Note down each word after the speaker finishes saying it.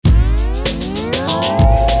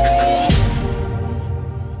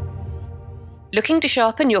Looking to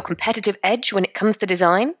sharpen your competitive edge when it comes to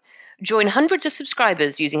design? Join hundreds of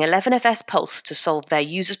subscribers using 11FS Pulse to solve their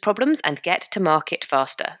users' problems and get to market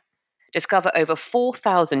faster. Discover over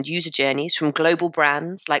 4,000 user journeys from global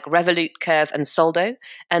brands like Revolut, Curve, and Soldo,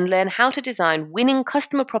 and learn how to design winning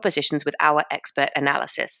customer propositions with our expert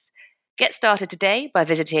analysis. Get started today by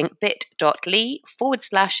visiting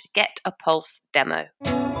bit.ly/getapulse-demo.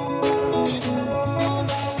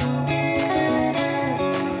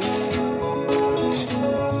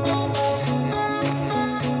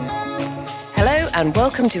 Hello and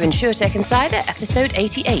welcome to InsurTech Insider, episode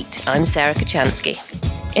 88. I'm Sarah Kocianski.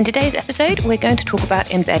 In today's episode, we're going to talk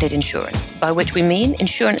about embedded insurance, by which we mean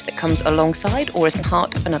insurance that comes alongside or as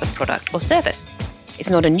part of another product or service.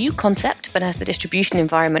 It's not a new concept, but as the distribution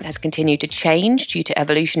environment has continued to change due to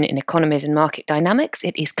evolution in economies and market dynamics,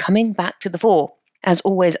 it is coming back to the fore. As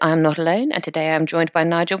always, I am not alone, and today I am joined by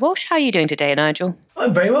Nigel Walsh. How are you doing today, Nigel?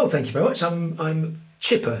 I'm very well, thank you very much. I'm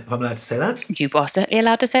chipper, if I'm allowed to say that. You are certainly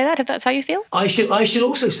allowed to say that, if that's how you feel. I should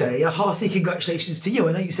also say a hearty congratulations to you.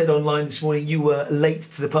 I know you said online this morning you were late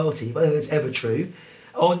to the party, but I don't think that's ever true.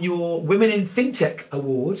 On your Women in FinTech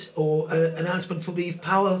Awards, or announcement for the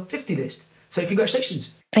Power 50 list. So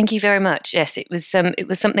congratulations. Thank you very much. Yes, it was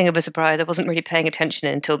something of a surprise. I wasn't really paying attention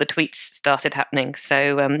until the tweets started happening.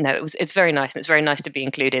 So it's very nice, and it's very nice to be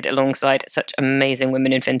included alongside such amazing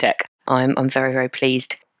women in fintech. I'm very, very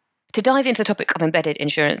pleased. To dive into the topic of embedded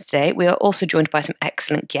insurance today, we are also joined by some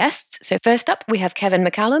excellent guests. So first up, we have Kevin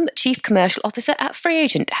McCallum, Chief Commercial Officer at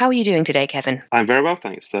FreeAgent. How are you doing today, Kevin? I'm very well,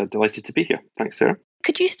 thanks. Delighted to be here. Thanks, Sarah.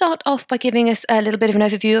 Could you start off by giving us a little bit of an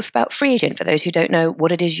overview about FreeAgent for those who don't know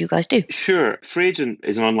what it is you guys do? Sure. FreeAgent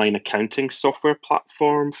is an online accounting software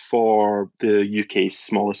platform for the UK's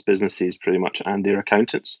smallest businesses, pretty much, and their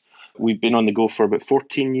accountants. We've been on the go for about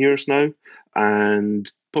 14 years now, and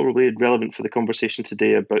probably relevant for the conversation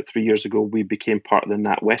today, about 3 years ago, we became part of the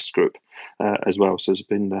NatWest group as well. So it's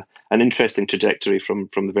been an interesting trajectory from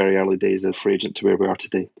the very early days of FreeAgent to where we are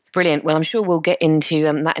today. Brilliant. Well, I'm sure we'll get into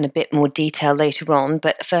that in a bit more detail later on.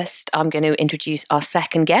 But first, I'm going to introduce our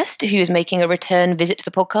second guest, who is making a return visit to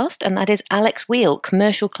the podcast, and that is Alex Wheel,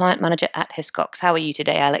 Commercial Client Manager at Hiscox. How are you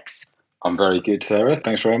today, Alex? I'm very good, Sarah.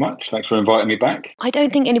 Thanks very much. Thanks for inviting me back. I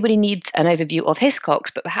don't think anybody needs an overview of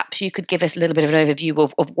Hiscox, but perhaps you could give us a little bit of an overview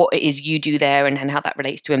of what it is you do there and how that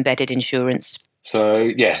relates to embedded insurance.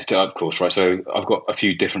 So, yeah, of course, right. So I've got a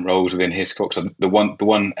few different roles within Hiscox. And the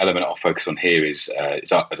one element I'll focus on here is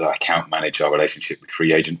as I account manage our relationship with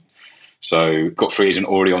FreeAgent. So got FreeAgent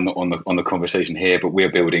already on the conversation here, but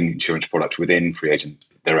we're building insurance products within FreeAgent,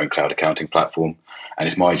 their own cloud accounting platform. And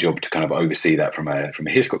it's my job to kind of oversee that from a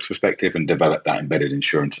Hiscox perspective and develop that embedded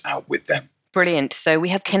insurance out with them. Brilliant. So we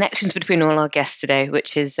have connections between all our guests today,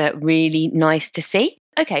 which is really nice to see.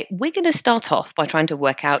 Okay, we're going to start off by trying to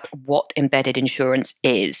work out what embedded insurance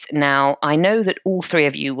is. Now, I know that all three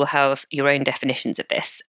of you will have your own definitions of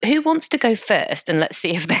this. Who wants to go first? And let's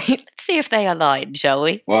see if they align, shall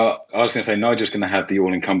we? Well, I was going to say Nigel's going to have the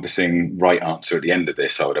all-encompassing right answer at the end of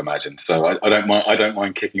this, I would imagine. So I don't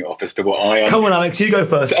mind kicking it off as to what I. Come on, Alex, you go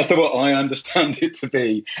first. As to what I understand it to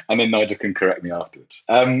be, and then Nigel can correct me afterwards.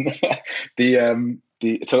 I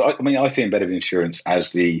see embedded insurance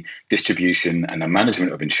as the distribution and the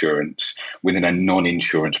management of insurance within a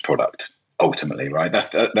non-insurance product. Ultimately, right?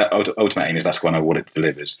 That ultimate aim is that's kind of what it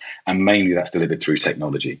delivers, and mainly that's delivered through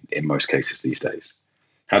technology in most cases these days.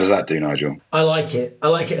 How does that do, Nigel? I like it a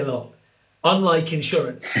lot. Unlike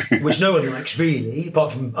insurance, which no one likes really,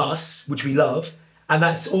 apart from us, which we love, and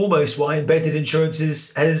that's almost why embedded insurance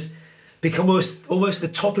has become almost the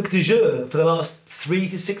topic du jour for the last 3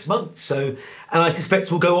 to 6 months. So, and I suspect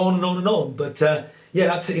we'll go on and on and on. But yeah,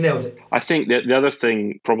 absolutely nailed it. I think the other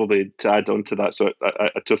thing probably to add on to that, so I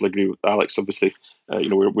totally agree with Alex. Obviously,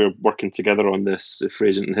 we're working together on this,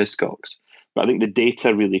 FreeAgent and Hiscox. But I think the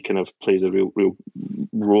data really kind of plays a real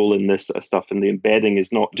role in this sort of stuff. And the embedding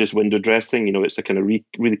is not just window dressing. It's a kind of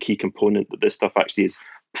really key component that this stuff actually is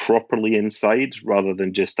properly inside rather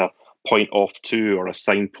than just a point off to or a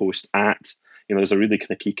signpost at. There's a really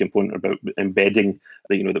kind of key component about embedding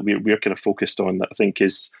that we're kind of focused on that I think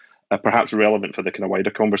is perhaps relevant for the kind of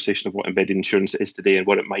wider conversation of what embedded insurance is today and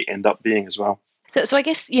what it might end up being as well. So I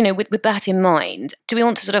guess, with that in mind, do we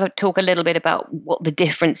want to sort of talk a little bit about what the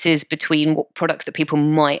difference is between what products that people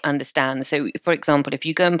might understand? So, for example, if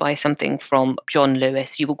you go and buy something from John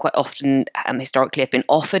Lewis, you will quite often historically have been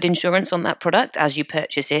offered insurance on that product as you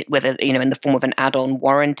purchase it, whether, in the form of an add-on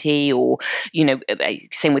warranty or,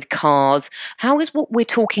 same with cars. How is what we're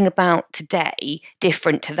talking about today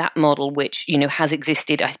different to that model, which, has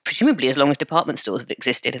existed, presumably as long as department stores have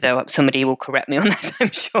existed, though somebody will correct me on that,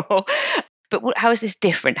 I'm sure. But how is this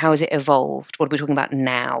different? How has it evolved? What are we talking about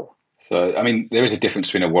now? So, I mean, there is a difference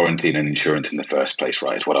between a warranty and an insurance in the first place,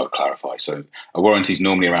 right? Is what I would clarify. So, a warranty is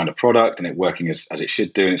normally around a product and it working as it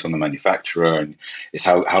should do, and it's on the manufacturer, and it's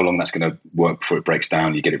how long that's going to work before it breaks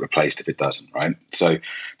down. You get it replaced if it doesn't, right? So,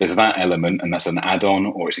 there's that element, and that's an add-on,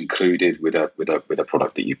 or it's included with a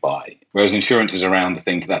product that you buy. Whereas insurance is around the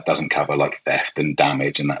things that doesn't cover, like theft and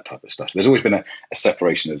damage and that type of stuff. So there's always been a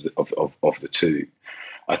separation of the two.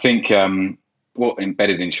 I think what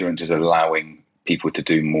embedded insurance is allowing people to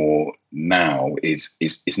do more now is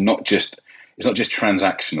not just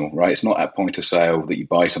transactional, right? It's not at point of sale that you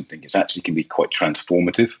buy something. It's actually can be quite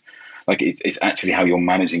transformative. Like it's actually how you're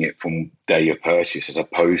managing it from day of purchase, as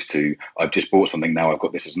opposed to I've just bought something, now I've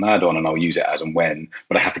got this as an add-on and I'll use it as and when,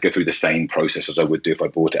 but I have to go through the same process as I would do if I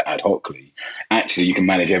bought it ad hocly. Actually, you can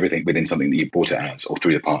manage everything within something that you bought it as, or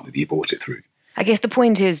through the partner that you bought it through. I guess the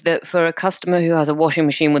point is that for a customer who has a washing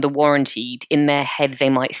machine with a warranty, in their head, they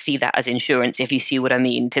might see that as insurance, if you see what I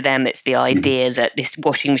mean. To them, it's the idea that this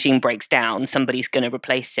washing machine breaks down, somebody's going to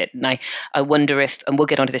replace it. And I wonder if, and we'll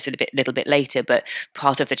get onto this a little bit later, but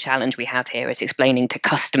part of the challenge we have here is explaining to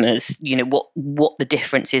customers, what the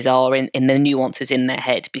differences are in the nuances in their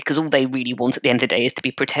head, because all they really want at the end of the day is to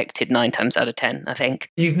be protected 9 times out of 10, I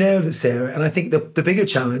think. You've nailed it, Sarah. And I think the bigger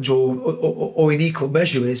challenge or in equal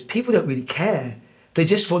measure is people don't really care. They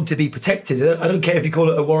just want to be protected. I don't care if you call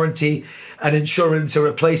it a warranty, an insurance, a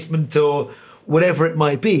replacement, or whatever it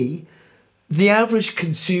might be. The average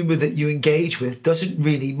consumer that you engage with doesn't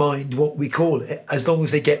really mind what we call it, as long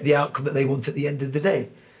as they get the outcome that they want at the end of the day.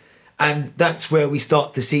 And that's where we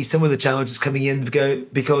start to see some of the challenges coming in,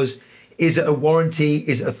 because is it a warranty?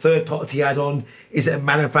 Is it a third-party add-on? Is it a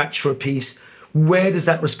manufacturer piece? Where does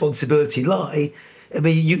that responsibility lie? I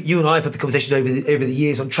mean, you and I have had the conversation over the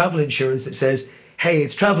years on travel insurance that says, hey,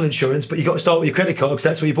 it's travel insurance, but you've got to start with your credit card because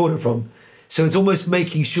that's where you bought it from. So it's almost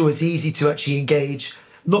making sure it's easy to actually engage,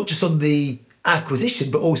 not just on the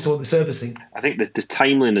acquisition, but also on the servicing. I think that the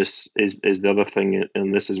timeliness is the other thing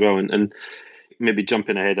in this as well. And maybe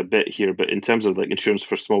jumping ahead a bit here, but in terms of like insurance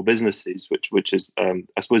for small businesses, which is, I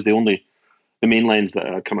suppose, the main lines that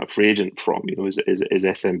I come up for agent from, is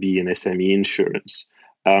SMB and SME insurance.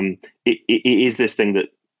 It is this thing that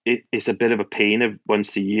it's a bit of a pain of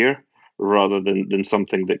once a year, rather than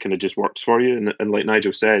something that kind of just works for you. And like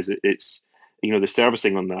Nigel says, it's, the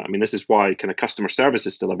servicing on that. I mean, this is why kind of customer service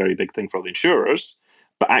is still a very big thing for the insurers,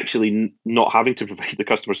 but actually not having to provide the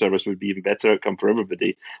customer service would be even better outcome for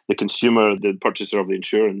everybody. The consumer, the purchaser of the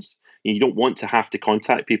insurance, you don't want to have to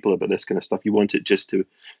contact people about this kind of stuff. You want it just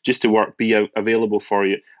to work, be available for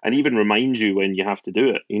you, and even remind you when you have to do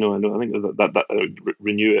it. And I think that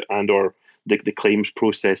renew it or the claims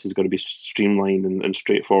process is going to be streamlined and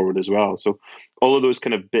straightforward as well. So all of those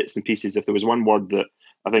kind of bits and pieces, if there was one word that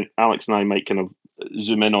I think Alex and I might kind of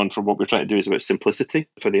zoom in on for what we're trying to do, is about simplicity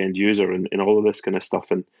for the end user and all of this kind of stuff.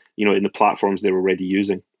 And, in the platforms they're already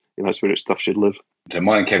using, that's where stuff should live. So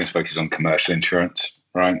mine and Kevin's focus is on commercial insurance,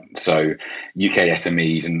 right? So UK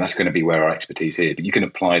SMEs, and that's going to be where our expertise is. But you can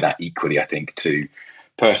apply that equally, I think, to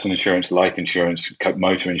personal insurance, life insurance,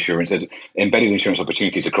 motor insurance. There's embedded insurance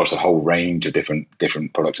opportunities across a whole range of different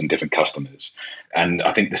products and different customers. And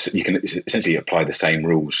I think you can essentially apply the same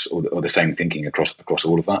rules or the same thinking across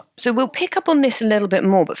all of that. So we'll pick up on this a little bit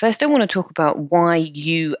more, but first I want to talk about why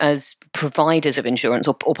you as providers of insurance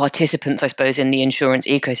or participants, I suppose, in the insurance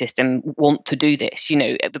ecosystem want to do this.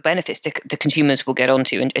 The benefits to consumers we'll get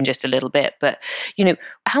onto in just a little bit. But,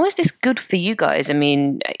 how is this good for you guys? I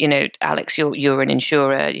mean, Alex, you're an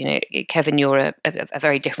insurer. Kevin, you're a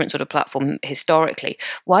very different sort of platform historically.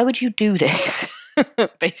 Why would you do this?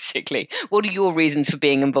 Basically, what are your reasons for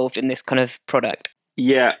being involved in this kind of product?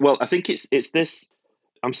 Yeah, well, I think it's this.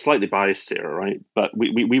 I'm slightly biased here, right? But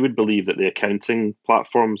we would believe that the accounting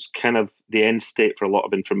platform's kind of the end state for a lot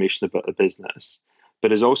of information about the business,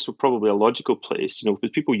 but is also probably a logical place,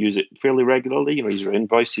 because people use it fairly regularly. You use your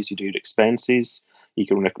invoices, you do your expenses, you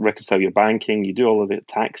can reconcile your banking, you do all of the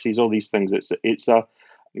taxes, all these things. It's a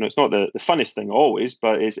it's not the funnest thing always,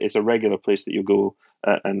 but it's a regular place that you go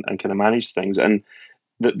and kind of manage things. And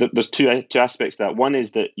there's two aspects to that. One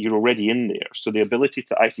is that you're already in there. So the ability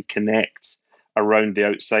to actually connect around the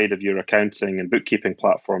outside of your accounting and bookkeeping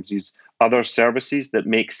platforms, these other services that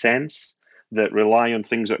make sense, that rely on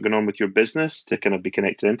things that are going on with your business to kind of be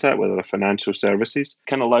connected into it, whether they're financial services,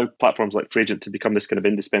 can allow platforms like ForAgent to become this kind of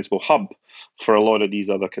indispensable hub for a lot of these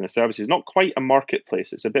other kind of services. Not quite a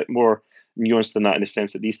marketplace. It's a bit more nuanced than that, in the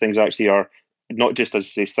sense that these things actually are not just, as I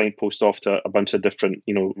say, signpost off to a bunch of different,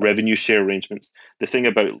 revenue share arrangements. The thing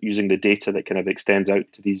about using the data that kind of extends out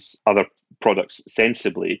to these other products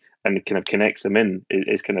sensibly and kind of connects them in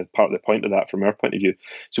is kind of part of the point of that from our point of view.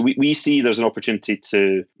 So we see there's an opportunity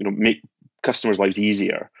to make customers' lives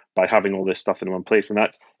easier by having all this stuff in one place. And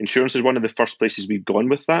that insurance is one of the first places we've gone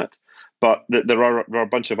with that. But there are a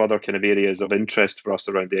bunch of other kind of areas of interest for us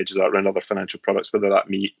around the edges, around other financial products, whether that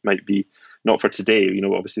might be not for today,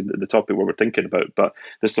 obviously the topic what we're thinking about, but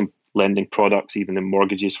there's some lending products, even in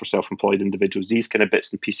mortgages for self-employed individuals. These kind of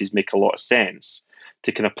bits and pieces make a lot of sense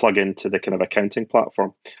to kind of plug into the kind of accounting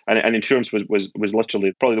platform. And insurance was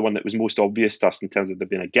literally probably the one that was most obvious to us in terms of there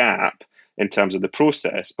being a gap in terms of the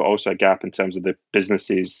process, but also a gap in terms of the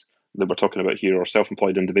businesses that we're talking about here, or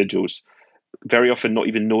self-employed individuals, very often not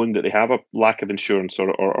even knowing that they have a lack of insurance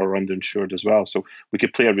or underinsured as well. So we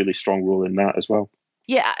could play a really strong role in that as well.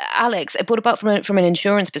 Yeah, Alex, what about from an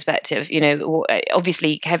insurance perspective?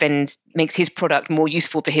 Obviously Kevin makes his product more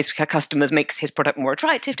useful to his customers, makes his product more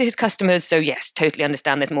attractive to his customers. So yes, totally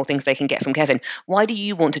understand there's more things they can get from Kevin. Why do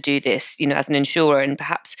you want to do this, as an insurer? And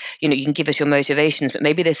perhaps, you can give us your motivations, but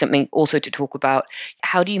maybe there's something also to talk about.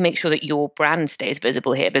 How do you make sure that your brand stays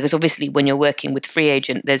visible here? Because obviously when you're working with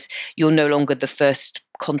FreeAgent, you're no longer the first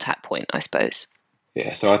contact point, I suppose.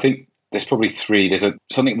 Yeah, so I think there's probably three. There's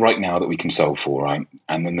something right now that we can solve for, right?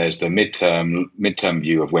 And then there's the midterm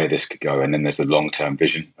view of where this could go, and then there's the long-term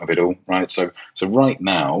vision of it all, right? So right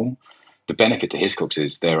now, the benefit to Hiscox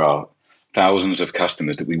is there are thousands of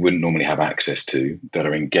customers that we wouldn't normally have access to that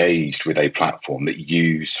are engaged with a platform that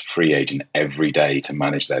use FreeAgent every day to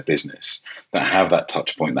manage their business, that have that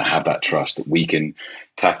touch point, that have that trust that we can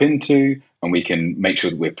tap into, and we can make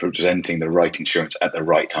sure that we're presenting the right insurance at the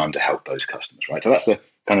right time to help those customers, right? So that's the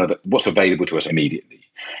kind of what's available to us immediately.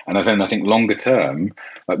 And then I think longer term,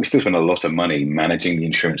 we still spend a lot of money managing the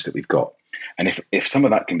insurance that we've got. And if some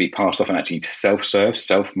of that can be passed off and actually self-serve,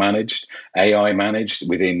 self-managed, AI managed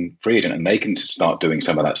within FreeAgent, and they can start doing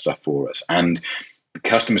some of that stuff for us, and the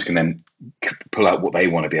customers can then pull out what they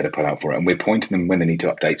want to be able to pull out for it, and we're pointing them when they need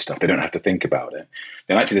to update stuff. They don't have to think about it.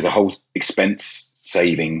 Then actually there's a whole expense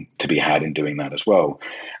saving to be had in doing that as well.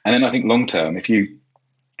 And then I think long term,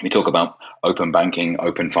 we talk about open banking,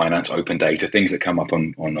 open finance, open data, things that come up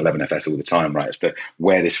on 11FS all the time, right? It's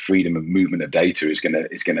where this freedom of movement of data is going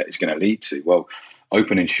to lead to. Well,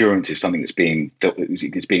 open insurance is something that's being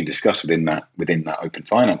discussed within that open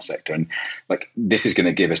finance sector, and this is going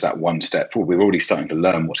to give us that one step forward. We're already starting to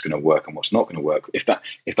learn what's going to work and what's not going to work. If that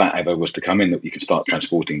ever was to come in, that you can start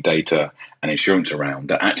transporting data and insurance around,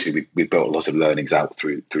 that actually we've built a lot of learnings out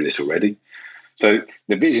through this already. So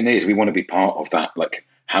the vision is we want to be part of that,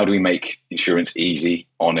 how do we make insurance easy,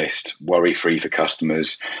 honest, worry-free for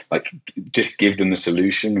customers? Just give them the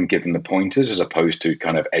solution and give them the pointers, as opposed to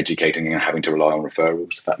kind of educating and having to rely on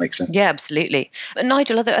referrals, if that makes sense. Yeah, absolutely. But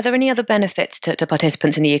Nigel, are there any other benefits to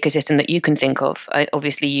participants in the ecosystem that you can think of?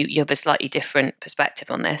 Obviously, you have a slightly different perspective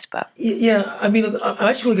on this, but... Yeah, I mean, I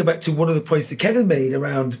actually want to go back to one of the points that Kevin made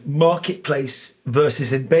around marketplace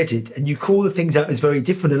versus embedded, and you call the things out as very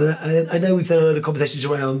different. And I know we've had a lot of conversations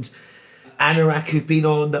around Anorak, who've been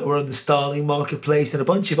on, that were on the Starling marketplace, and a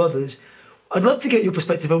bunch of others. I'd love to get your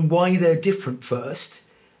perspective on why they're different first,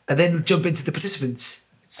 and then jump into the participants.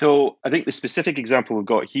 So I think the specific example we've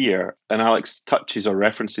got here, and Alex touches or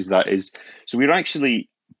references that, is so we're actually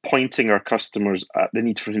pointing our customers at the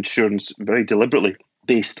need for insurance very deliberately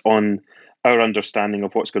based on our understanding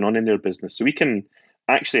of what's going on in their business. So we can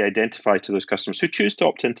actually identify to those customers who choose to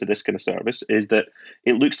opt into this kind of service is that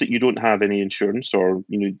it looks that you don't have any insurance, or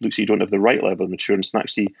looks that you don't have the right level of insurance, and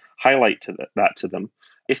actually highlight that to them.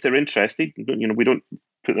 If they're interested, we don't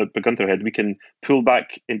put the gun to their head. We can pull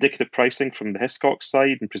back indicative pricing from the Hiscox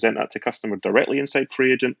side and present that to customer directly inside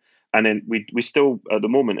FreeAgent. And then we still, at the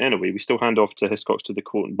moment anyway, we still hand off to Hiscox to the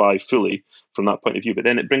quote and buy fully from that point of view. But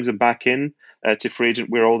then it brings them back in to FreeAgent,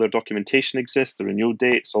 where all their documentation exists, the renewal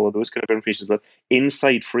dates, all of those kind of information is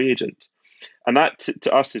inside FreeAgent. And that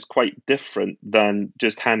to us is quite different than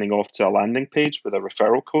just handing off to a landing page with a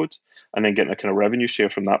referral code and then getting a kind of revenue share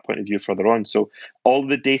from that point of view further on. So all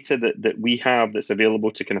the data that we have that's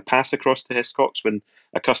available to kind of pass across to Hiscox when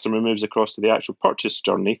a customer moves across to the actual purchase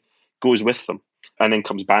journey goes with them, and then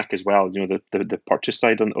comes back as well, the purchase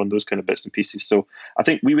side on those kind of bits and pieces. So I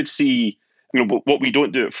think we would see, what we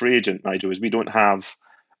don't do at FreeAgent, Nigel, is we don't have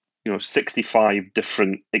 65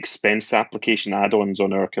 different expense application add-ons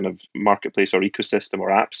on our kind of marketplace or ecosystem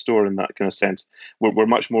or app store in that kind of sense. We're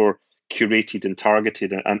much more curated and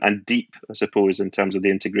targeted and deep, I suppose, in terms of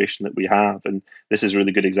the integration that we have. And this is a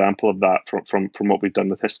really good example of that from what we've done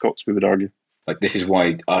with Hiscox, we would argue. This is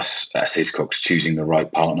why us as Hiscox choosing the right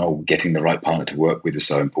partner or getting the right partner to work with is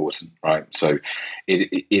so important, right? So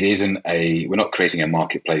it isn't we're not creating a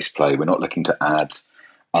marketplace play. We're not looking to add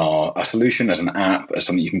are a solution, as an app, as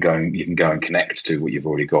something you can go and connect to what you've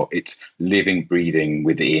already got. It's living, breathing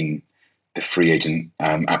within the free agent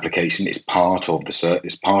application. It's part of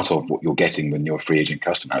it's part of what you're getting when you're a free agent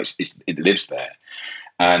customer. It lives there,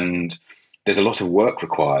 and there's a lot of work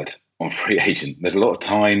required on free agent. There's a lot of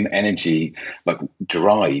time, energy, like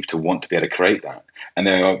drive to want to be able to create that. And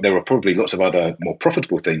there are probably lots of other more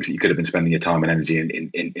profitable things that you could have been spending your time and energy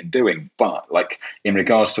in doing. But like in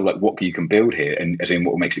regards to like what you can build here, and as in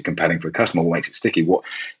what makes it compelling for a customer, what makes it sticky,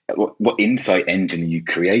 what insight engine are you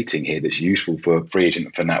creating here that's useful for free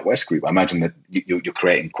agent for NatWest Group? I imagine that you're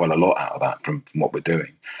creating quite a lot out of that from what we're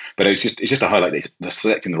doing. But it's just a highlight that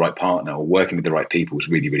selecting the right partner or working with the right people is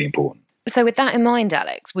really, really important. So with that in mind,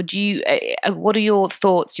 Alex, would you? What are your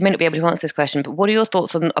thoughts? You may not be able to answer this question, but what are your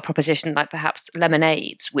thoughts on a proposition like perhaps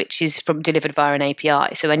Lemonades, which is delivered via an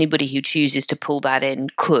API? So anybody who chooses to pull that in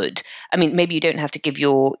could. I mean, maybe you don't have to give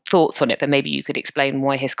your thoughts on it, but maybe you could explain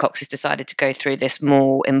why Hiscox has decided to go through this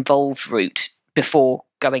more involved route before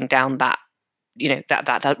going down that,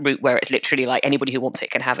 that route where it's literally like anybody who wants it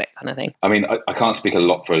can have it kind of thing. I mean, I can't speak a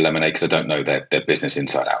lot for Lemonade because I don't know their business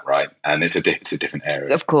inside out, right? And it's a different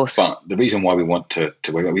area, of course. But the reason why we want to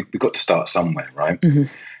we've got to start somewhere, right? Mm-hmm.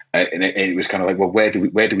 And it was kind of like, well, where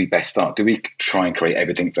do we best start? Do we try and create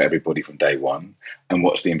everything for everybody from day one? And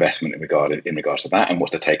what's the investment in regards to that? And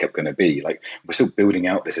what's the take up going to be? Like, we're still building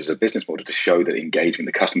out this as a business model to show that engagement,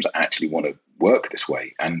 the customers actually want to work this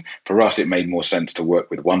way. And for us, it made more sense to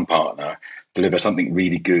work with one partner, deliver something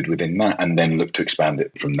really good within that, and then look to expand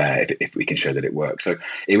it from there if we can show that it works. So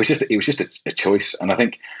it was just a choice. And I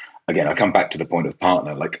think, again, I come back to the point of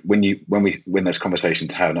partner. Like when those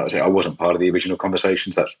conversations happened, I wasn't part of the original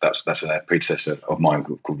conversations. That's a predecessor of mine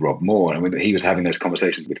called Rob Moore. And when he was having those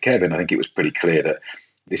conversations with Kevin, I think it was pretty clear that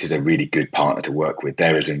this is a really good partner to work with.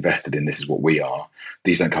 They're as invested in this as what we are.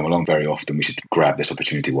 These don't come along very often. We should grab this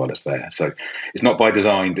opportunity while it's there. So it's not by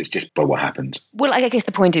design, but it's just by what happens. Well, I guess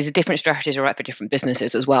the point is different strategies are right for different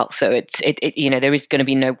businesses as well. So there is going to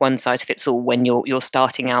be no one size fits all when you're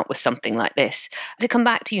starting out with something like this. To come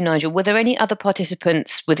back to you, Nigel, were there any other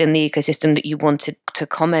participants within the ecosystem that you wanted to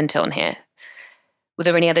comment on here? Were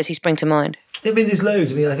there any others who spring to mind? I mean, there's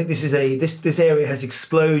loads. I mean, I think this area has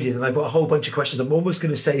exploded, and I've got a whole bunch of questions I'm almost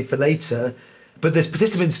going to save for later. But there's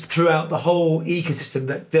participants throughout the whole ecosystem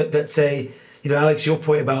that say, Alex, your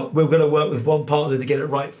point about we're going to work with one partner to get it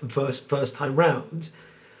right from first time round.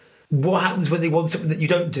 What happens when they want something that you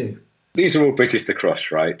don't do? These are all bridges to cross,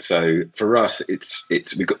 right? So for us, it's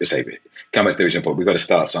we've got to say, come back to the original point. We've got to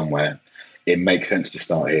start somewhere. It makes sense to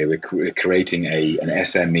start here. We're creating an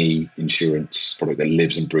SME insurance product that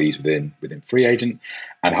lives and breathes within free agent.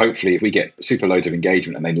 And hopefully if we get super loads of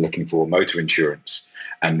engagement and they're looking for motor insurance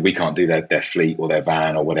and we can't do their fleet or their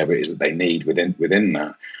van or whatever it is that they need within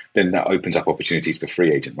that, then that opens up opportunities for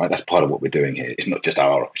free agent, right? That's part of what we're doing here. It's not just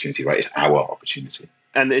our opportunity, right? It's our opportunity.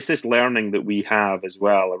 And it's this learning that we have as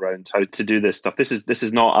well around how to do this stuff. This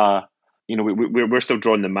is not we're still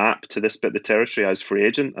drawing the map to this bit of the territory as free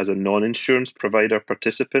agent, as a non-insurance provider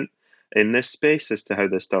participant in this space as to how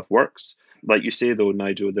this stuff works. Like you say, though,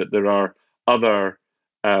 Nigel, that there are other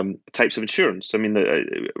types of insurance. I mean,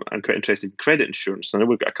 I'm quite interested in credit insurance. I know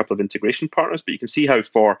we've got a couple of integration partners, but you can see how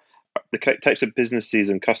for the types of businesses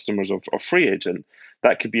and customers of free agent,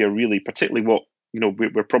 that could be a really, particularly what,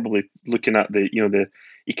 we're probably looking at the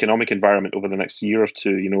economic environment over the next year or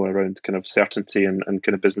two, around kind of certainty and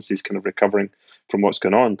kind of businesses kind of recovering from what's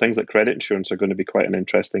going on. Things like credit insurance are going to be quite an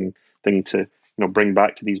interesting thing to, bring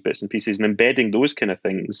back to these bits and pieces, and embedding those kind of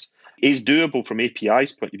things is doable from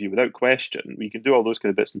API's point of view without question. We can do all those kind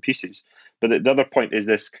of bits and pieces. But the other point is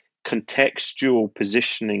this contextual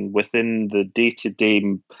positioning within the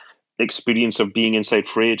day-to-day experience of being inside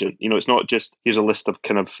free agent. It's not just here's a list of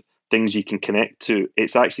kind of things you can connect to.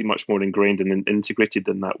 It's actually much more ingrained and integrated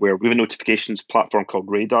than that, where we have a notifications platform called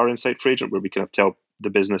Radar inside free agent, where we kind of tell the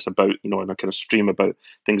business about, in a kind of stream about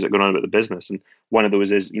things that are going on about the business. And one of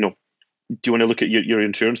those is, do you want to look at your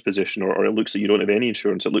insurance position, or it looks like you don't have any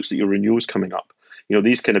insurance, it looks like your renewal's coming up.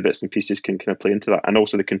 These kind of bits and pieces can kind of play into that. And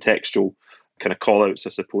also the contextual kind of call outs, I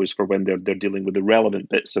suppose, for when they're dealing with the relevant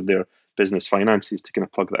bits of their business finances to kind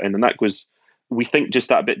of plug that in. And that goes, we think, just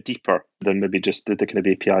that bit deeper than maybe just the kind of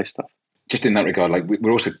API stuff. Just in that regard, like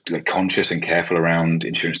we're also like conscious and careful around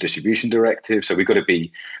insurance distribution directive. So we've got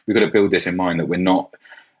to build this in mind that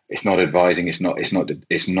it's not advising, it's not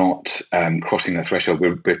crossing the threshold.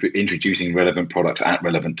 We're introducing relevant products at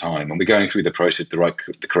relevant time, and we're going through the process,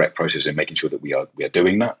 the correct process, and making sure that we are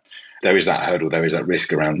doing that. There is that hurdle, there is that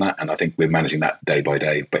risk around that, and I think we're managing that day by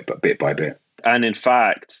day, but bit by bit. And in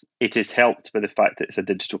fact, it is helped by the fact that it's a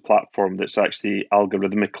digital platform that's actually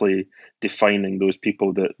algorithmically defining those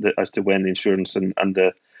people that as to when the insurance and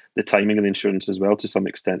the timing of the insurance as well, to some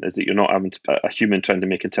extent, is that you're not having a human trying to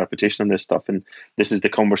make interpretation on this stuff. And this is the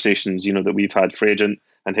conversations, that we've had for Agent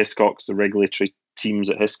and Hiscox, the regulatory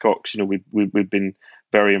teams at Hiscox. We've been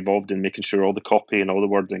very involved in making sure all the copy and all the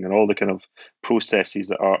wording and all the kind of processes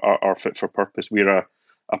that are fit for purpose. We're a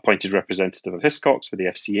appointed representative of Hiscox for the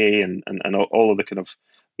FCA and all of the kind of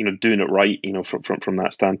doing it right, from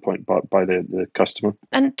that standpoint, by the customer.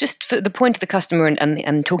 And just for the point of the customer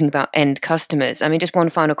and talking about end customers, I mean, just one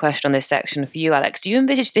final question on this section for you, Alex. Do you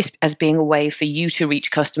envisage this as being a way for you to reach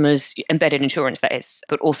customers, embedded insurance that is,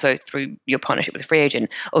 but also through your partnership with FreeAgent,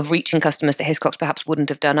 of reaching customers that Hiscox perhaps wouldn't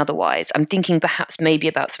have done otherwise? I'm thinking perhaps maybe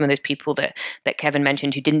about some of those people that Kevin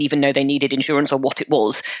mentioned who didn't even know they needed insurance or what it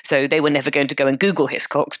was. So they were never going to go and Google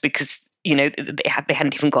Hiscox because they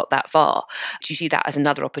hadn't even got that far. Do you see that as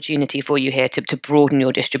another opportunity for you here to broaden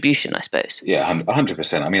your distribution, I suppose? Yeah,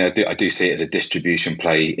 100%. I mean, I do see it as a distribution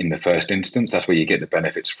play in the first instance. That's where you get the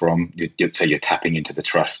benefits from. You're tapping into the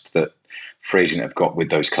trust that FreeAgent have got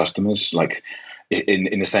with those customers. Like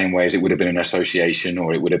in the same way as it would have been an association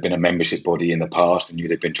or it would have been a membership body in the past, and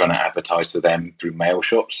you'd have been trying to advertise to them through mail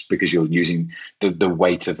shots because you're using the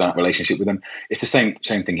weight of that relationship with them. It's the same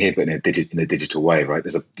thing here, but in a digital way, right?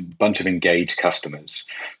 There's a bunch of engaged customers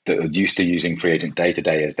that are used to using FreeAgent day to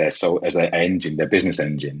day as their engine, their business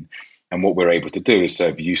engine. And what we're able to do is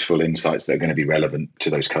serve useful insights that are going to be relevant to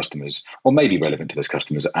those customers, or maybe relevant to those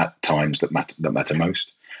customers at times that matter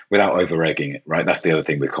most, without over-egging it, right? That's the other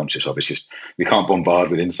thing we're conscious of. It's just we can't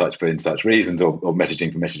bombard with insights for insights reasons or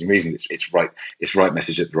messaging for messaging reasons. It's right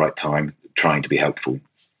message at the right time, trying to be helpful.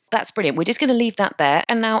 That's brilliant. We're just going to leave that there.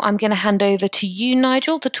 And now I'm going to hand over to you,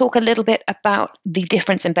 Nigel, to talk a little bit about the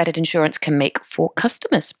difference embedded insurance can make for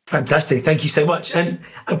customers. Fantastic. Thank you so much. And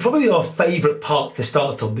probably our favourite part to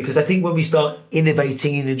start on, because I think when we start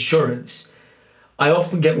innovating in insurance, I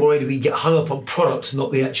often get worried we get hung up on products,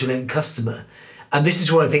 not the actual end customer. And this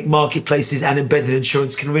is where I think marketplaces and embedded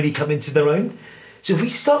insurance can really come into their own. So if we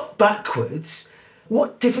start backwards,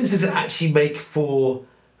 what difference does it actually make for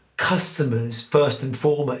customers first and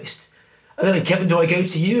foremost? I don't know, Kevin, do I go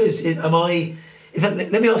to you? Let me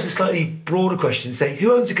ask a slightly broader question. Say,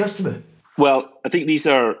 who owns a customer? Well, I think these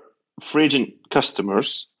are FreeAgent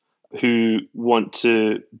customers who want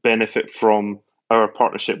to benefit from our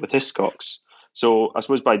partnership with Hiscox. So I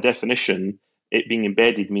suppose by definition, it being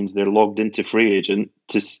embedded means they're logged into FreeAgent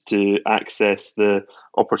to access the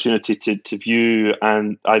opportunity to view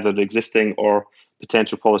and either the existing or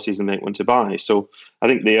potential policies they might want to buy. So I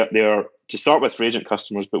think they are to start with FreeAgent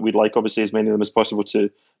customers, but we'd like obviously as many of them as possible to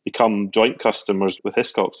become joint customers with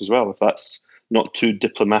Hiscox as well, if that's not too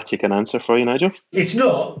diplomatic an answer for you, Nigel. It's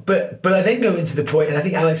not, but I then go into the point, and I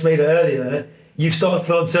think Alex made it earlier, you've started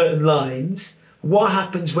on certain lines. What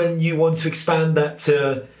happens when you want to expand that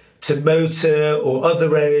to motor or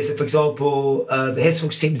other areas that, for example, the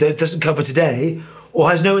Hiscox team doesn't cover today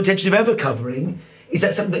or has no intention of ever covering? Is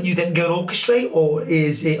that something that you then go and orchestrate, or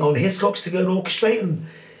is it on Hiscox to go and orchestrate? And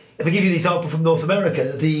if I give you the example from North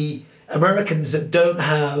America, the Americans that don't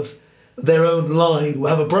have their own line will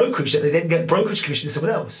have a brokerage that they then get brokerage commission to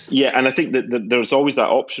someone else. Yeah, and I think that there's always that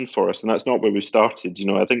option for us, and that's not where we started.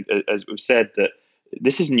 I think, as we've said, that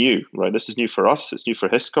this is new, right? This is new for us. It's new for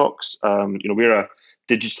Hiscox. We're a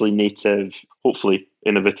digitally native, hopefully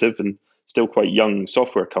innovative, and still quite young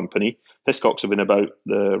software company. Hiscox have been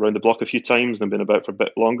around the block a few times and been about for a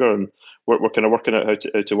bit longer, and we're kind of working out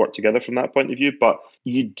how to work together from that point of view. But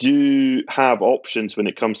you do have options when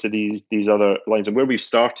it comes to these other lines, and where we've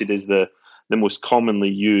started is the most commonly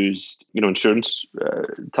used insurance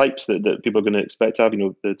types that people are going to expect to have.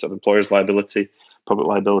 The sort of employer's liability, public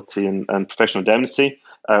liability, and professional indemnity.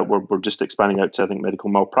 We're just expanding out to, I think,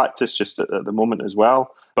 medical malpractice just at the moment as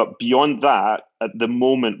well. But beyond that, at the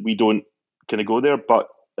moment, we don't kind of go there. But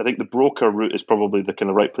I think the broker route is probably the kind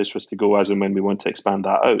of right place for us to go as and when we want to expand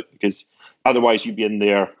that out, because otherwise you'd be in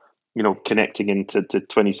there, connecting into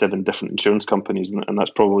 27 different insurance companies, and that's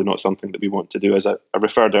probably not something that we want to do. As I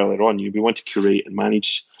referred earlier on, we want to curate and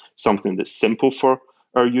manage something that's simple for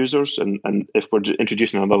our users, and if we're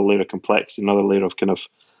introducing another layer of complexity, another layer of kind of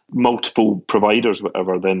multiple providers,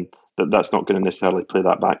 whatever, then that's not going to necessarily play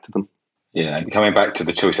that back to them. Yeah, and coming back to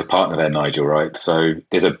the choice of partner there, Nigel, right? So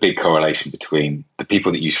there's a big correlation between the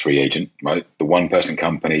people that use FreeAgent, right? The one-person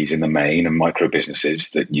companies in the main and micro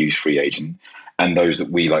businesses that use FreeAgent, and those that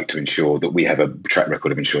we like to insure, that we have a track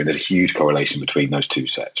record of insuring. There's a huge correlation between those two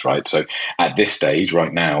sets, right? So at this stage,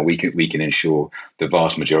 right now, we can insure the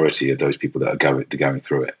vast majority of those people that are going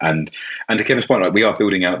through it. And to Kevin's point, right, we are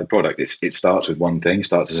building out the product. It starts with one thing,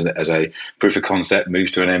 starts as a proof of concept,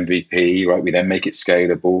 moves to an MVP, right? We then make it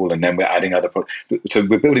scalable, and then we're adding other products. So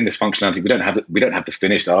we're building this functionality. We don't have the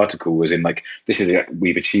finished article as in like this is it,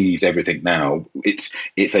 we've achieved everything now. It's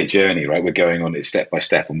a journey, right? We're going on it step by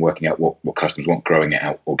step and working out what customers want, growing it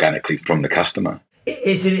out organically from the customer.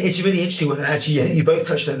 It's a really interesting one. Actually, you both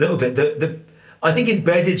touched on it a little bit. I think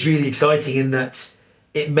embedded's really exciting in that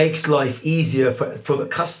it makes life easier for the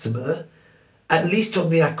customer, at least on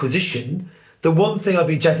the acquisition. The one thing I've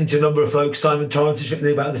been chatting to a number of folks, Simon Torrance has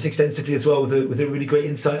written about this extensively as well, with a really great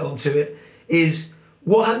insight onto it, is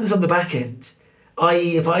what happens on the back end.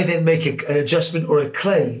 I.e., if I then make an adjustment or a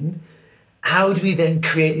claim, how do we then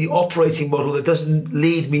create the operating model that doesn't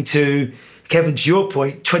lead me to, Kevin, to your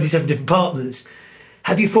point, 27 different partners?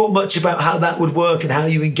 Have you thought much about how that would work and how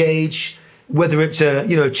you engage, whether it's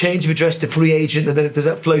a change of address to free agent, and then does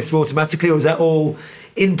that flow through automatically, or is that all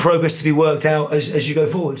in progress to be worked out as you go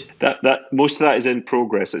forward? That most of that is in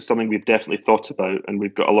progress. It's something we've definitely thought about, and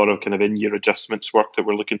we've got a lot of kind of in-year adjustments work that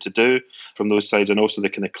we're looking to do from those sides, and also the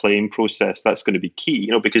kind of claim process. That's going to be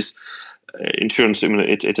key, because insurance,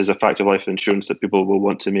 it is a fact of life insurance that people will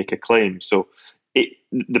want to make a claim. So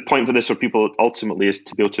the point for this for people ultimately is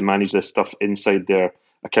to be able to manage this stuff inside their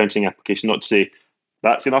accounting application, not to say,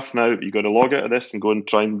 that's enough now, you've got to log out of this and go and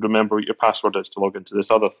try and remember what your password is to log into this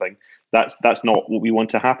other thing. That's not what we want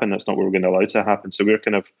to happen. That's not what we're going to allow to happen. So we're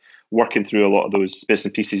kind of working through a lot of those bits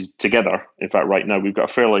and pieces together. In fact, right now we've got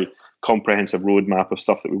a fairly comprehensive roadmap of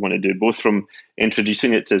stuff that we want to do, both from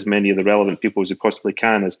introducing it to as many of the relevant people as we possibly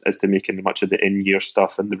can, as to making much of the in-year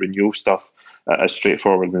stuff and the renewal stuff as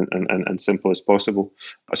straightforward and simple as possible.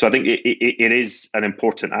 So I think it is an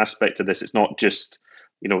important aspect of this. It's not just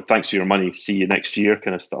thanks for your money, see you next year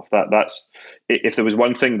kind of stuff. That's if there was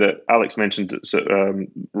one thing that Alex mentioned,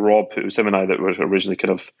 Rob, it was him and I that were originally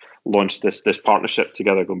kind of launched this partnership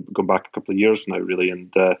together, going back a couple of years now, really.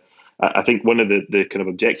 And I think one of the kind of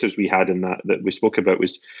objectives we had in that we spoke about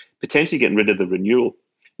was potentially getting rid of the renewal.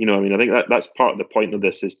 I think that's part of the point of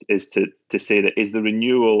this is to say that is the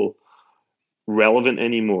renewal relevant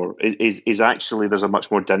anymore? Is actually there's a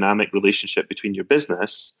much more dynamic relationship between your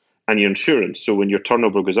business and your insurance. So when your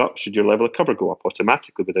turnover goes up, should your level of cover go up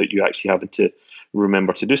automatically without you actually having to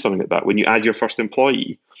remember to do something like that? When you add your first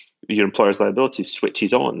employee, your employer's liability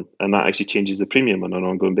switches on, and that actually changes the premium on an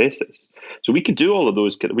ongoing basis. So we can do all of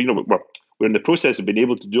those. We're in the process of being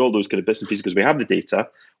able to do all those kind of bits and pieces because we have the data.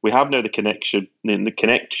 We have now the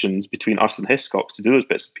connections between us and Hiscox to do those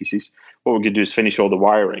bits and pieces. What we're going to do is finish all the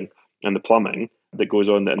wiring and the plumbing that goes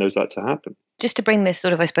on that allows that to happen. Just to bring this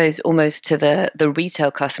sort of, I suppose, almost to the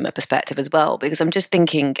retail customer perspective as well, because I'm just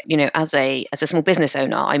thinking, as a small business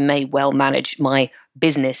owner, I may well manage my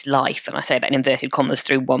business life, and I say that in inverted commas,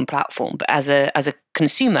 through one platform. But as a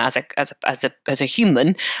consumer, as a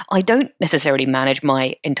human, I don't necessarily manage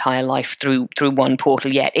my entire life through one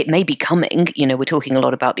portal yet. It may be coming. We're talking a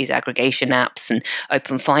lot about these aggregation apps and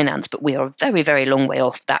open finance, but we are a very, very long way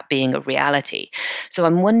off that being a reality. So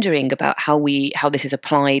I'm wondering about how this is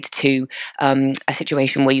applied to a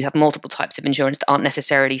situation where you have multiple types of insurance that aren't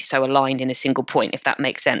necessarily so aligned in a single point, if that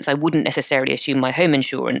makes sense. I wouldn't necessarily assume my home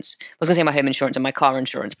insurance, I was going to say my home insurance and my car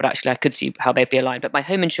insurance, but actually I could see how they'd be aligned. But my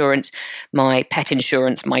home insurance, my pet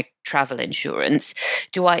insurance, my travel insurance,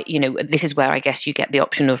 this is where I guess you get the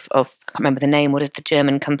option of I can't remember the name, what is the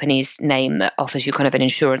German company's name that offers you kind of an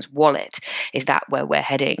insurance wallet? Is that where we're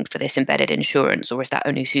heading for this embedded insurance, or is that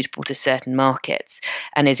only suitable to certain markets?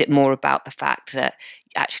 And is it more about the fact that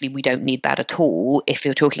actually we don't need that at all if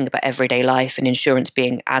you're talking about everyday life and insurance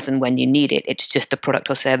being as and when you need it? It's just the product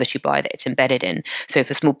or service you buy that it's embedded in. So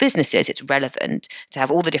for small businesses, it's relevant to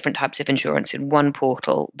have all the different types of insurance in one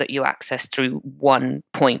portal that you access through one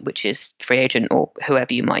point, which is free agent or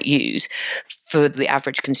whoever you might use. For the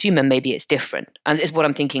average consumer, maybe it's different. And it's what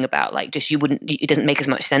I'm thinking about. Like, it doesn't make as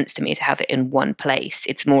much sense to me to have it in one place.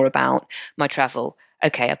 It's more about my travel.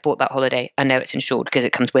 Okay, I've bought that holiday. I know it's insured because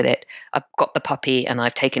it comes with it. I've got the puppy and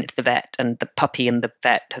I've taken it to the vet, and the puppy and the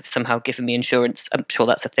vet have somehow given me insurance. I'm sure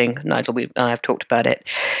that's a thing. Nigel, I've talked about it.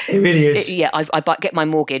 It really is. I get my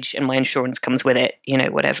mortgage and my insurance comes with it,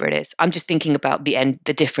 whatever it is. I'm just thinking about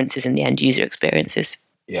the differences in the end user experiences.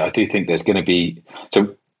 Yeah, I do think there's going to be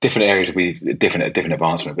different areas will be different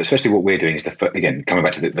advancement, but especially what we're doing is coming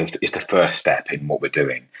back to it's the first step in what we're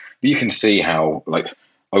doing. But you can see how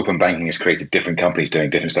open banking has created different companies doing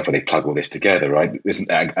different stuff where they plug all this together, right? There's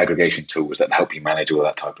aggregation tools that help you manage all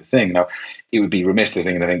that type of thing. Now, it would be remiss to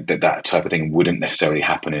think that type of thing wouldn't necessarily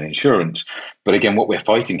happen in insurance. But again, what we're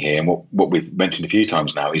fighting here, and what we've mentioned a few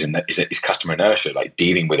times now, is customer inertia. Like,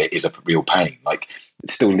 dealing with it is a real pain. Like,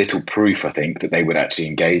 it's still little proof, I think, that they would actually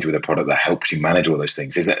engage with a product that helps you manage all those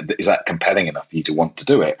things. Is that compelling enough for you to want to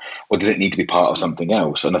do it? Or does it need to be part of something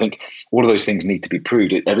else? And I think all of those things need to be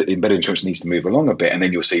proved. Embedded insurance needs to move along a bit, and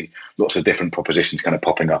then you'll see lots of different propositions kind of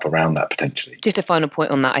popping up around that potentially. Just a final point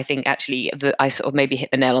on that, I think actually that I sort of maybe hit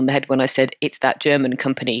the nail on the head when I said it's that German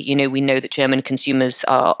company. You know, we know that German consumers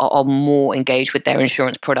are more engaged with their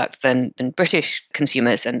insurance product than British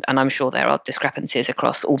consumers. And I'm sure there are discrepancies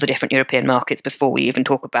across all the different European markets before we even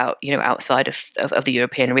talk about, you know, outside of the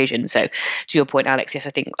European region. So to your point, Alex, yes, I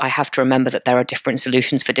think I have to remember that there are different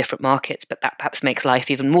solutions for different markets, but that perhaps makes life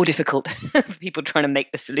even more difficult for people trying to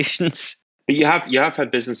make the solutions. But you have had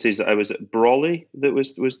businesses. I was at Brawley that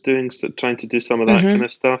was doing trying to do some of that kind of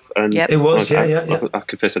stuff, and it was I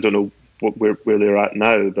confess I don't know where they're at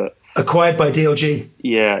now, but acquired by DLG.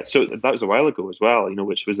 Yeah, so that was a while ago as well. You know,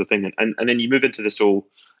 which was the thing, and then you move into this whole.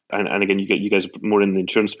 And again, you guys are more in the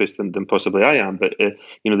insurance space than possibly I am. But you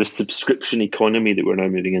know, the subscription economy that we're now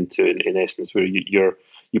moving into, in essence, where you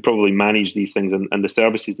probably manage these things and the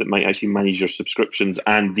services that might actually manage your subscriptions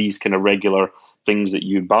and these kind of regular things that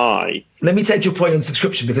you buy. Let me take your point on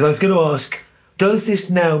subscription, because I was going to ask: does this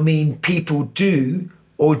now mean people do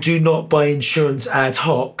or do not buy insurance ad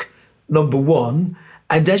hoc? Number one.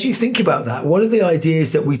 And as you think about that, one of the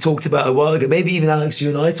ideas that we talked about a while ago, maybe even Alex, you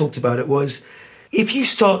and I talked about it, was if you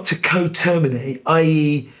start to co-terminate,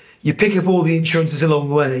 i.e. you pick up all the insurances along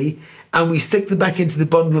the way and we stick them back into the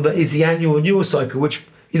bundle that is the annual renewal cycle, which,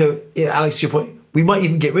 you know, Alex, to your point, we might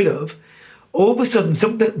even get rid of, all of a sudden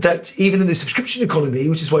something that even in the subscription economy,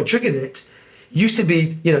 which is why I triggered it, used to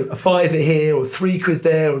be, you know, a £5 here or £3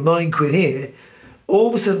 there or £9 here, all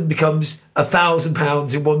of a sudden becomes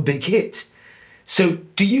 £1,000 in one big hit. So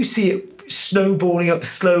do you see it snowballing up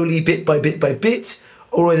slowly, bit by bit by bit?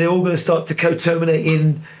 Or are they all going to start to co-terminate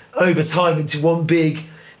in over time into one big,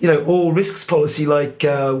 you know, all risks policy like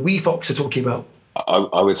WeFox are talking about?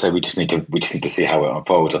 I would say we just need to see how it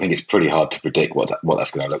unfolds. I think it's pretty hard to predict what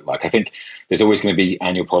that's going to look like. I think there's always going to be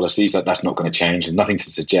annual policies. That's not going to change. There's nothing to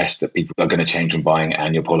suggest that people are going to change from buying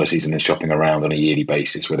annual policies and then shopping around on a yearly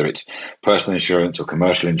basis, whether it's personal insurance or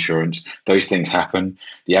commercial insurance. Those things happen.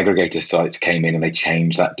 The aggregator sites came in and they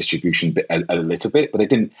changed that distribution a little bit, but they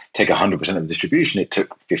didn't take 100% of the distribution. It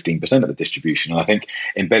took 15% of the distribution. And I think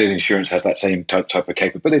embedded insurance has that same type of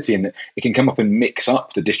capability, and it can come up and mix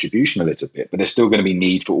up the distribution a little bit, but there's still going to be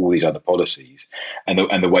need for all these other policies and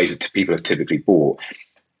the ways that people have typically bought.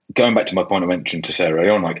 Going back to my point I mentioned to Sarah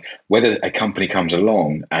earlier on, like whether a company comes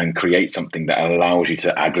along and creates something that allows you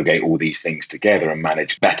to aggregate all these things together and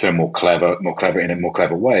manage better, more clever in a more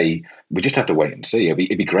clever way, we just have to wait and see.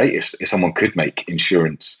 It'd be great if someone could make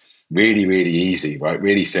insurance really, really easy, right?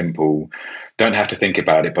 Really simple. Don't have to think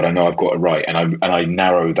about it, but I know I've got it right, and I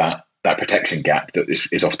narrow that protection gap that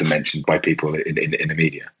is often mentioned by people in the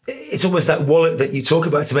media. It's almost that wallet that you talk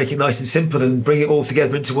about to make it nice and simple and bring it all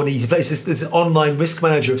together into one easy place. It's an online risk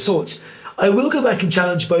manager of sorts. I will go back and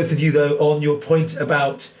challenge both of you, though, on your point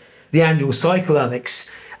about the annual cycle, Alex,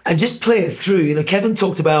 and just play it through. You know, Kevin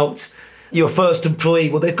talked about your first employee.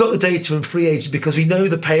 Well, they've got the data in free agent because we know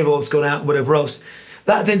the payroll's gone out and whatever else.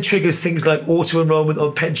 That then triggers things like auto-enrollment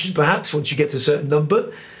on pension, perhaps, once you get to a certain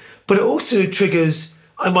number. But it also triggers,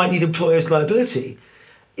 I might need employer's liability.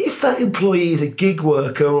 If that employee is a gig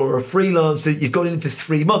worker or a freelancer that you've got in for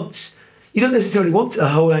 3 months, you don't necessarily want a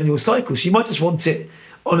whole annual cycle. So you might just want it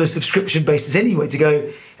on a subscription basis anyway, to go,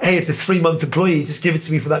 hey, it's a 3-month employee, just give it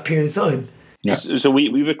to me for that period of time. Yeah. So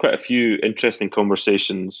we've had quite a few interesting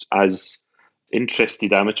conversations as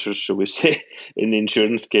interested amateurs, shall we say, in the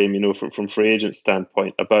insurance game, you know, from free agent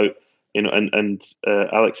standpoint about, you know, and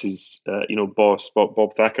Alex's, you know, boss,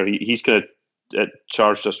 Bob Thacker, he's kind of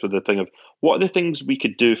charged us with the thing of what are the things we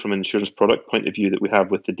could do from an insurance product point of view that we have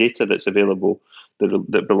with the data that's available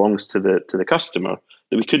that belongs to the customer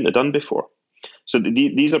that we couldn't have done before. So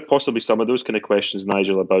these are possibly some of those kind of questions,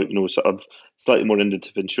 Nigel, about, you know, sort of slightly more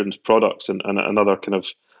innovative insurance products and other kind of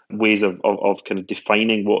ways of kind of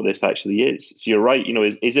defining what this actually is. So you're right, you know,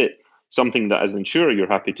 is it something that as an insurer you're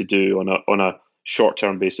happy to do on a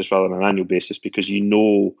short-term basis rather than an annual basis because you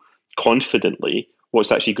know confidently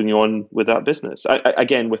what's actually going on with that business.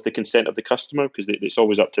 Again, with the consent of the customer, because it's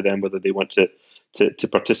always up to them whether they want to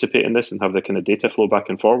participate in this and have the kind of data flow back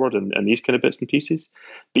and forward and these kind of bits and pieces.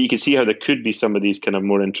 But you can see how there could be some of these kind of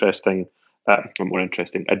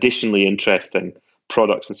additionally interesting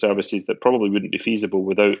products and services that probably wouldn't be feasible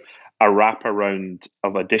without a wraparound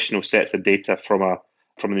of additional sets of data from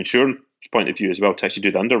an insurance point of view as well to actually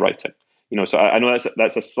do the underwriting. So I know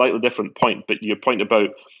that's a slightly different point, but your point about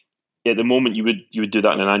at the moment you would do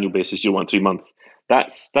that on an annual basis, you want 3 months.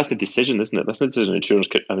 That's a decision, isn't it? That's a decision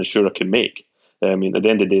an insurer can make. I mean, at the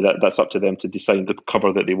end of the day, that's up to them to decide the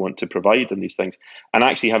cover that they want to provide and these things, and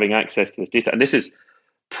actually having access to this data. And this is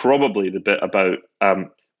probably the bit about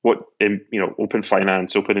what open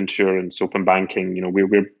finance, open insurance, open banking.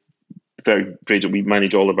 We're very afraid that we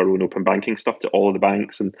manage all of our own open banking stuff to all of the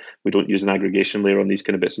banks, and we don't use an aggregation layer on these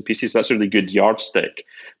kind of bits and pieces. That's a really good yardstick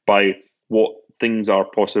by what things are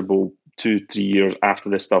possible 2-3 years after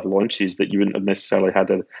this stuff launches that you wouldn't have necessarily had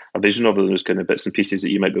a vision of those kind of bits and pieces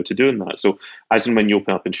that you might be able to do in that. So as and when you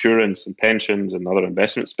open up insurance and pensions and other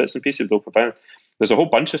investments bits and pieces with open finance, there's a whole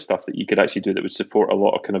bunch of stuff that you could actually do that would support a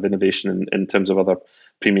lot of kind of innovation in terms of other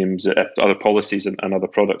premiums, other policies and other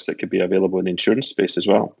products that could be available in the insurance space as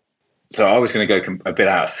well. So I was going to go a bit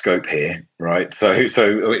out of scope here, right? So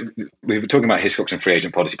we were talking about Hiscox and free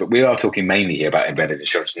agent policy, but we are talking mainly here about embedded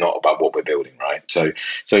insurance, not about what we're building, right? So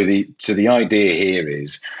the idea here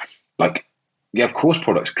is of course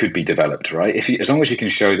products could be developed, right? As long as you can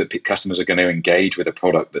show that customers are going to engage with a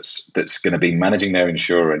product that's going to be managing their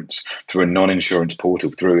insurance through a non-insurance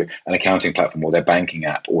portal, through an accounting platform or their banking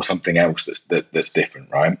app or something else that's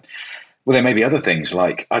different, right? Well, there may be other things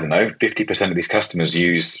like, 50% of these customers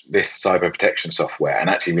use this cyber protection software.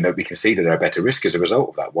 And actually, we can see that they're a better risk as a result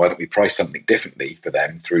of that. Why don't we price something differently for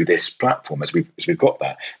them through this platform as we've got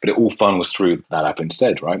that? But it all funnels through that app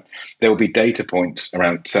instead, right? There will be data points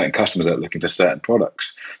around certain customers that are looking for certain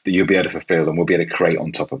products that you'll be able to fulfill and we'll be able to create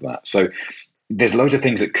on top of that. So there's loads of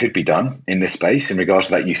things that could be done in this space in regards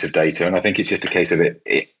to that use of data, and I think it's just a case of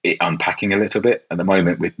it unpacking a little bit. At the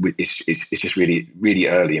moment, it's just really, really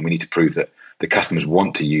early, and we need to prove that the customers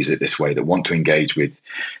want to use it this way, that want to engage with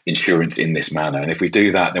insurance in this manner. And if we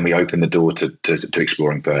do that, then we open the door to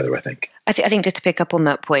exploring further, I think. I think just to pick up on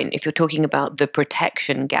that point, if you're talking about the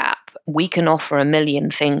protection gap, we can offer a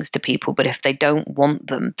million things to people, but if they don't want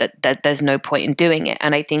them, that there's no point in doing it.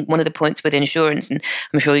 And I think one of the points with insurance, and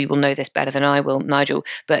I'm sure you will know this better than I will, Nigel,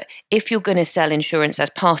 but if you're going to sell insurance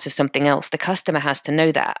as part of something else, the customer has to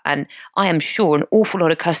know that. And I am sure an awful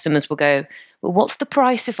lot of customers will go, well, what's the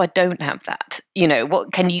price if I don't have that?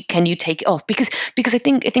 What can you take it off? Because I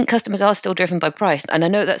think customers are still driven by price, and I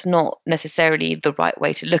know that's not necessarily the right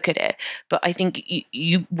way to look at it. But I think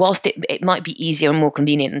you whilst it might be easier and more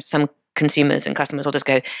convenient, and some consumers and customers will just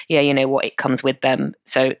go, yeah, you know what, it comes with them,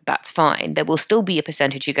 so that's fine. There will still be a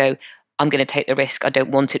percentage who go, I'm going to take the risk, I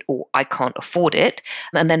don't want it, or I can't afford it.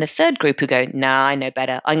 And then the third group who go, nah, I know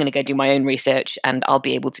better, I'm going to go do my own research and I'll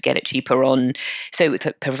be able to get it cheaper on. So with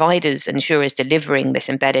providers and insurers delivering this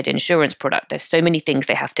embedded insurance product, there's so many things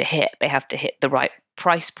they have to hit. They have to hit the right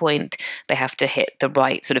price point, they have to hit the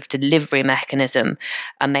right sort of delivery mechanism,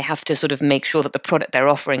 and they have to sort of make sure that the product they're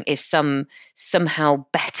offering is somehow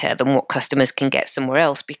better than what customers can get somewhere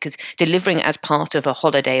else, because delivering as part of a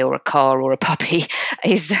holiday or a car or a puppy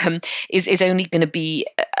is only going to be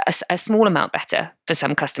a small amount better for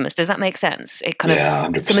some customers. Does that make sense? It kind of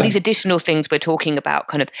 100%. Some of these additional things we're talking about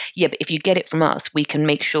kind of, but if you get it from us, we can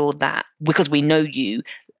make sure that because we know you,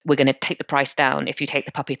 we're going to take the price down if you take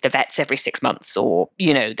the puppy to the vets every 6 months, or,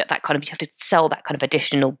 that kind of, you have to sell that kind of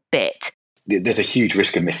additional bit. There's a huge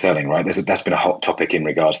risk of mis-selling, right? That's been a hot topic in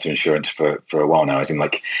regards to insurance for a while now. As in,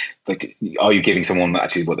 like, are you giving someone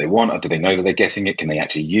actually what they want, or do they know that they're getting it? Can they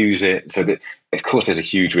actually use it? So that, of course, there's a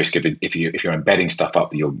huge risk of if you're embedding stuff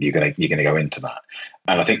up, you're going to go into that.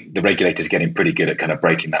 And I think the regulators are getting pretty good at kind of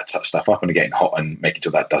breaking that stuff up and getting hot and making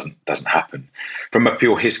sure that doesn't happen. From a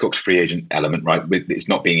pure Hiscox free agent element, right? It's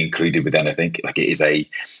not being included with anything. Like, it's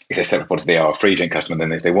a separate policy. They are a free agent customer.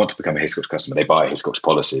 Then if they want to become a Hiscox customer, they buy a Hiscox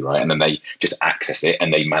policy, right? And then they just access it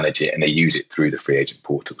and they manage it and they use it through the free agent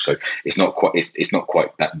portal. So it's not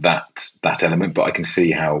quite that element. But I can see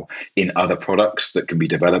how in other products that can be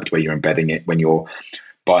developed where you're embedding it when you're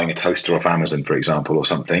buying a toaster off Amazon, for example, or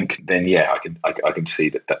something, then I can see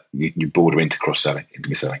that you border into cross-selling, into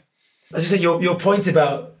mis-selling. As I say, your point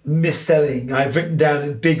about mis-selling, I've written down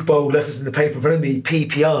in big bold letters in the paper in front of me,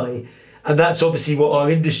 PPI, and that's obviously what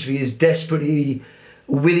our industry is desperately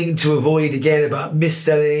willing to avoid, again, about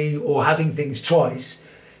mis-selling or having things twice.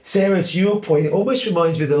 Sarah, to your point, it almost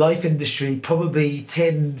reminds me of the life industry probably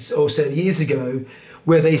 10 or so years ago,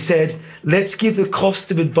 where they said, let's give the cost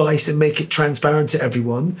of advice and make it transparent to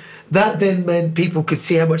everyone. That then meant people could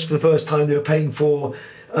see how much for the first time they were paying for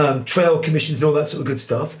trail commissions and all that sort of good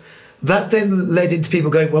stuff. That then led into people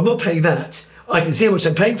going, well, I'm not paying that. I can see how much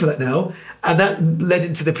I'm paying for that now. And that led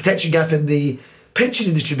into the protection gap in the pension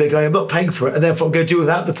industry by going, I'm not paying for it, and therefore I'm going to do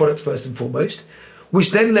without the product first and foremost,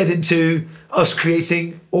 which then led into us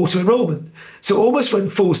creating auto-enrollment. So it almost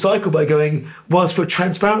went full cycle by going, whilst we're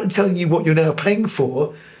transparent and telling you what you're now paying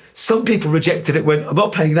for, some people rejected it when I'm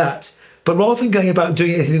not paying that. But rather than going about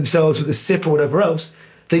doing anything themselves with a SIP or whatever else,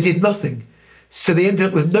 they did nothing. So they ended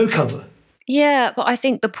up with no cover. Yeah, but I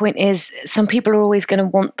think the point is some people are always going to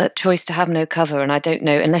want that choice to have no cover. And I don't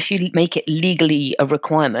know, unless you make it legally a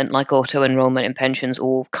requirement, like auto-enrollment in pensions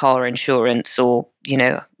or car insurance or,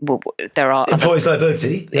 there are employer's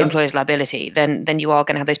liability. Yeah. Employer's liability, then you are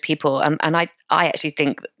going to have those people. And I actually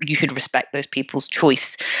think you should respect those people's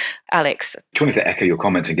choice. Alex? I just wanted to echo your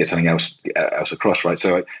comments and get something else across, right?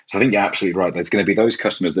 So I think you're absolutely right. There's going to be those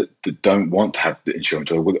customers that don't want to have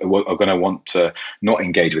insurance or are going to want to not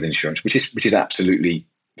engage with insurance, which is absolutely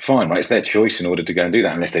fine, right? It's their choice in order to go and do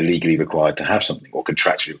that, unless they're legally required to have something or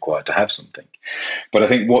contractually required to have something. But I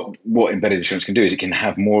think what embedded insurance can do is it can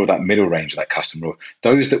have more of that middle range of that customer, or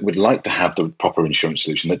those that would like to have the proper insurance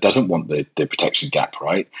solution that doesn't want the protection gap,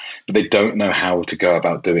 right? But they don't know how to go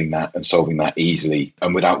about doing that and solving that easily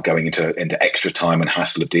and without going into extra time and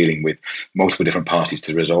hassle of dealing with multiple different parties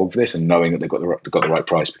to resolve this and knowing that they've got the right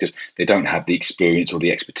price, because they don't have the experience or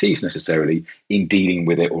the expertise necessarily in dealing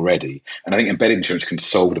with it already. And I think embedded insurance can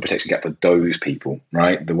solve the protection gap for those people,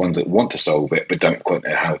 right? The ones that want to solve it but don't quite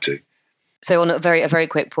know how to. So on a very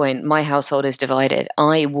quick point, my household is divided.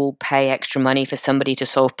 I will pay extra money for somebody to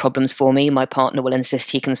solve problems for me. My partner will insist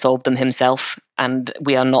he can solve them himself. And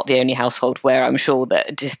we are not the only household where I'm sure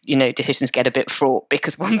that decisions get a bit fraught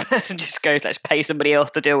because one person just goes, let's pay somebody else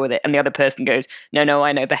to deal with it. And the other person goes, no,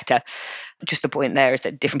 I know better. Just the point there is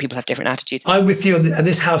that different people have different attitudes. I'm with you, and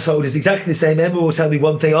this household is exactly the same. Emma will tell me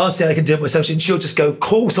one thing, I'll say I can do it myself, and she'll just go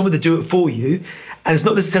call someone to do it for you. And it's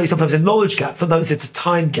not necessarily sometimes a knowledge gap, sometimes it's a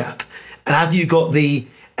time gap. And have you got the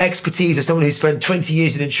expertise of someone who's spent 20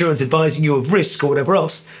 years in insurance advising you of risk or whatever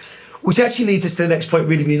else? Which actually leads us to the next point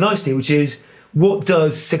really, really nicely, which is what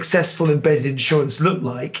does successful embedded insurance look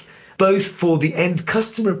like, both for the end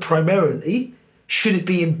customer primarily? Should it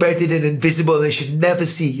be embedded and invisible and they should never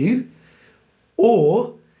see you?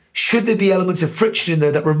 Or should there be elements of friction in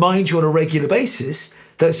there that remind you on a regular basis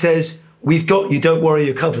that says, we've got you, don't worry,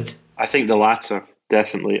 you're covered? I think the latter.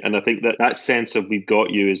 Definitely. And I think that sense of we've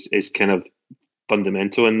got you is kind of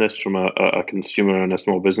fundamental in this from a consumer and a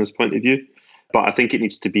small business point of view. But I think it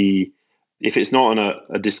needs to be, if it's not on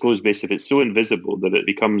a disclosed basis, if it's so invisible that it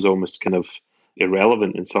becomes almost kind of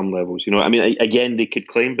irrelevant in some levels. I mean, again, they could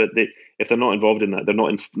claim, but if they're not involved in that, they're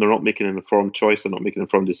not making an informed choice, they're not making an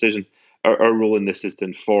informed decision. Our role in this is to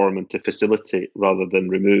inform and to facilitate rather than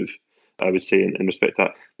remove. I would say in respect to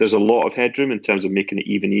that, there's a lot of headroom in terms of making it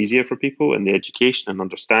even easier for people in the education and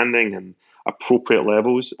understanding and appropriate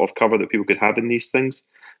levels of cover that people could have in these things.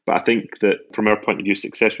 But I think that from our point of view,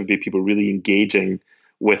 success would be people really engaging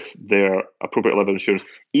with their appropriate level of insurance,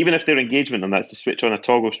 even if their engagement on that's to switch on a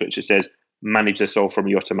toggle switch that says, manage this all for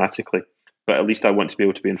me automatically. But at least I want to be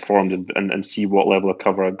able to be informed and see what level of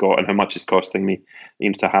cover I've got and how much it's costing me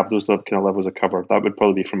to have those kind of levels of cover. That would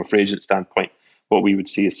probably be, from a free agent standpoint, what we would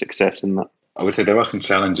see as success in that. I would say there are some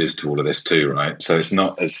challenges to all of this too, right? So it's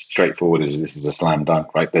not as straightforward as this is a slam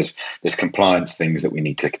dunk, right? There's compliance things that we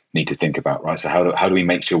need to think about, right? So how do we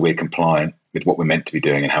make sure we're compliant with what we're meant to be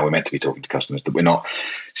doing and how we're meant to be talking to customers, that we're not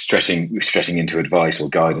stretching into advice or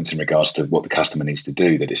guidance in regards to what the customer needs to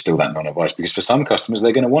do, that it's still that non-advice, because for some customers,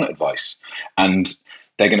 they're going to want advice and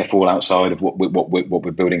they're going to fall outside of what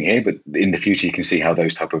we're building here. But in the future, you can see how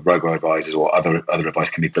those type of robo-advisors or other advice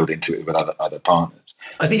can be built into it with other partners.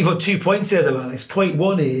 I think you've got 2 points there, though, Alex. Point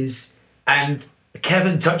one is, and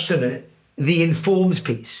Kevin touched on it, the informed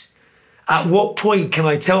piece. At what point can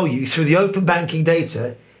I tell you through the open banking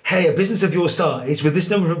data, hey, a business of your size with this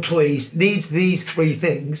number of employees needs these 3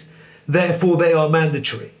 things, therefore they are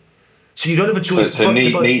mandatory. So you don't have a choice. So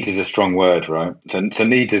needs is a strong word, right? So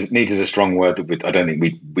needs is a strong word that I don't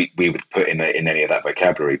think we would put in any of that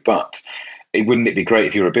vocabulary. But wouldn't it be great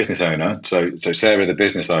if you were a business owner? So Sarah, the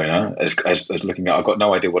business owner, as looking at, I've got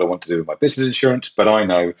no idea what I want to do with my business insurance, but I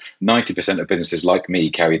know 90% of businesses like me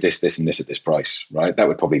carry this, and this at this price, right? That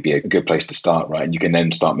would probably be a good place to start, right? And you can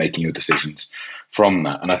then start making your decisions from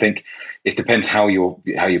that. And I think it depends how you're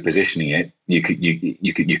positioning it. You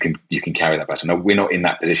can carry that better. Now, we're not in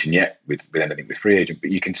that position yet with anything with free agent,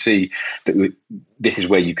 but you can see that this is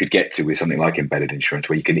where you could get to with something like embedded insurance,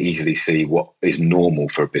 where you can easily see what is normal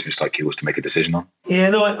for a business like yours to make a decision on. Yeah,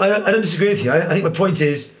 no, I don't disagree with you. I think my point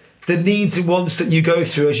is the needs and wants that you go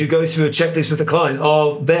through as you go through a checklist with a client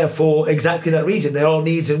are there for exactly that reason. There are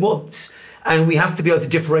needs and wants, and we have to be able to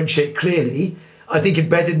differentiate clearly. I think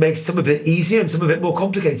embedded makes some of it easier and some of it more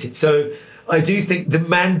complicated. So I do think the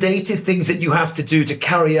mandated things that you have to do to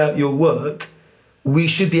carry out your work, we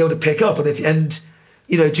should be able to pick up. And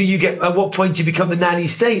do you get, at what point do you become the nanny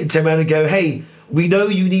state and turn around and go, hey, we know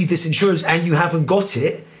you need this insurance and you haven't got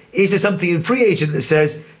it. Is there something in free agent that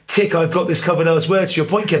says, tick, I've got this covered elsewhere, to your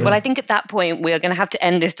point, Kevin? Well, I think at that point, we are going to have to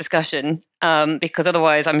end this discussion because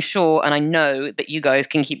otherwise I'm sure and I know that you guys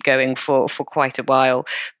can keep going for quite a while.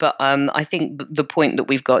 But I think the point that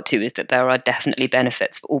we've got to is that there are definitely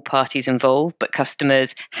benefits for all parties involved, but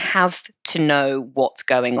customers have to know what's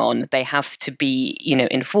going on. They have to be,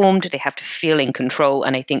 informed. They have to feel in control.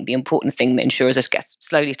 And I think the important thing that insurers are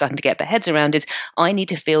slowly starting to get their heads around is I need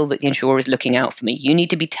to feel that the insurer is looking out for me. You need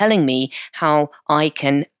to be telling me how I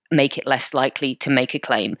can make it less likely to make a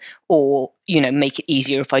claim or, make it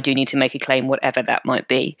easier if I do need to make a claim, whatever that might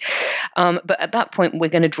be. But at that point, we're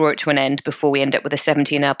going to draw it to an end before we end up with a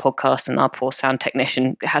 17-hour podcast and our poor sound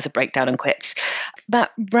technician has a breakdown and quits.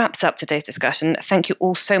 That wraps up today's discussion. Thank you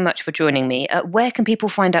all so much for joining me. Where can people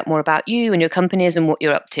find out more about you and your companies and what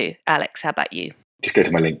you're up to? Alex, how about you? Just go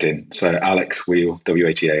to my LinkedIn. So Alex Wheal,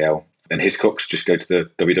 Wheal. And Hiscox, just go to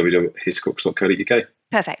the www.hiscox.co.uk.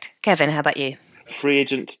 Perfect. Kevin, how about you?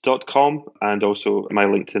 freeagent.com and also my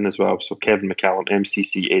LinkedIn as well. So Kevin McCallum,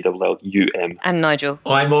 MCCALLUM. And Nigel?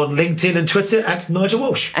 I'm on LinkedIn and Twitter at Nigel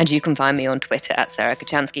Walsh. And you can find me on Twitter at Sarah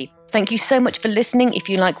Kachansky. Thank you so much for listening. If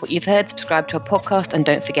you like what you've heard, subscribe to our podcast and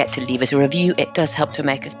don't forget to leave us a review. It does help to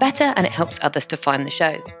make us better and it helps others to find the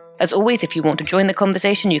show. As always, if you want to join the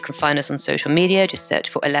conversation, you can find us on social media. Just search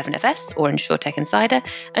for 11FS or InsurTech Insider.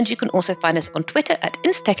 And you can also find us on Twitter at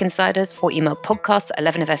InsurTech Insiders or email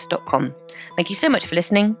podcasts@11fs.com. Thank you so much for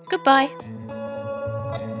listening. Goodbye.